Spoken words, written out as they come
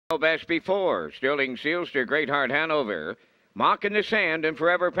Best Before, Sterling Sealster, Great Heart Hanover, Mock in the Sand, and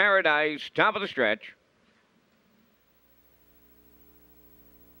Forever Paradise, top of the stretch.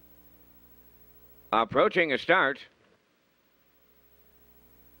 Approaching a start.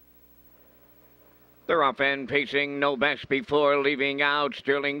 They're off and pacing, No Best Before, leaving out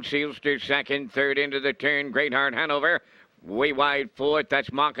Sterling Sealster second, third into the turn, Great Heart Hanover. Way wide fourth,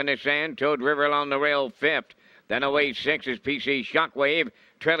 that's Mock in the Sand, Toad River along the rail fifth. Then away six is PC Shockwave,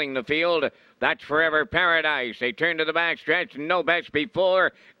 trailing the field. That's Forever Paradise. They turn to the backstretch. No Best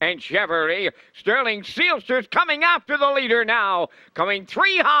Before and Chevrolet. Sterling Sealster's coming after the leader now. Coming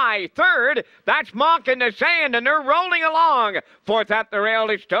three high. Third, that's Mock in the Sand, and they're rolling along. Fourth at the rail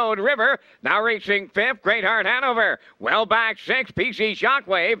is Toad River. Now racing fifth, Great Heart Hanover. Well back sixth, PC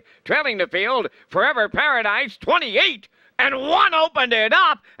Shockwave. Trailing the field, Forever Paradise, 28. And one opened it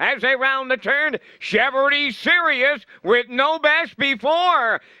up as they round the turn. Chevrolet Sirius with No Best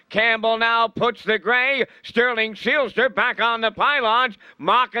Before. Campbell now puts the gray. Sterling Sealster back on the pylons.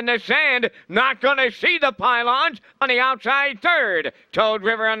 Mock in the Sand, not going to see the pylons. On the outside, third. Toad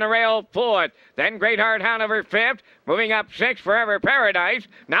River on the rail, fourth. Then Great Heart Hanover, fifth. Moving up sixth, Forever Paradise.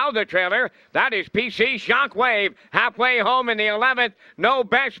 Now the trailer, that is PC Shockwave. Halfway home in the 11th, No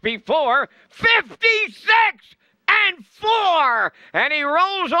Best Before. 56! And 4, and he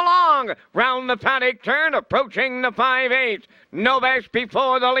rolls along round the paddock turn, approaching the 5/8. No Best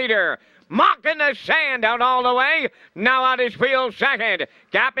Before the leader. Mock in the Sand out all the way. Now out his wheel second.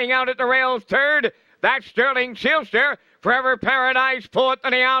 Gapping out at the rails third. That's Sterling Sealster. Forever Paradise fourth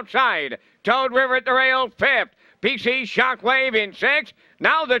on the outside. Toad River at the rail fifth. PC Shockwave in sixth.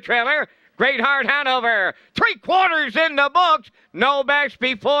 Now the trailer. Great Heart Hanover, 3/4 in the books. No Best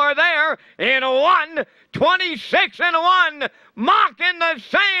Before there in 1, 26 and 1. Mock in the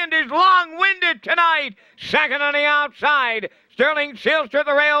Sand is long-winded tonight. Second on the outside. Sterling Sealster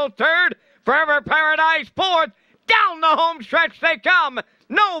the rail third. Forever Paradise fourth. Down the home stretch they come.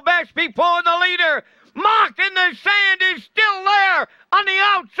 No Best Before the leader. Mock in the Sand is still there on the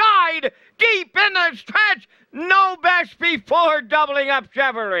outside. Deep in the stretch. No Best Before doubling up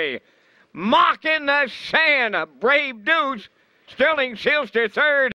Chevrolet. Mock in the Sand, a brave deuce. Sterling Sealster third.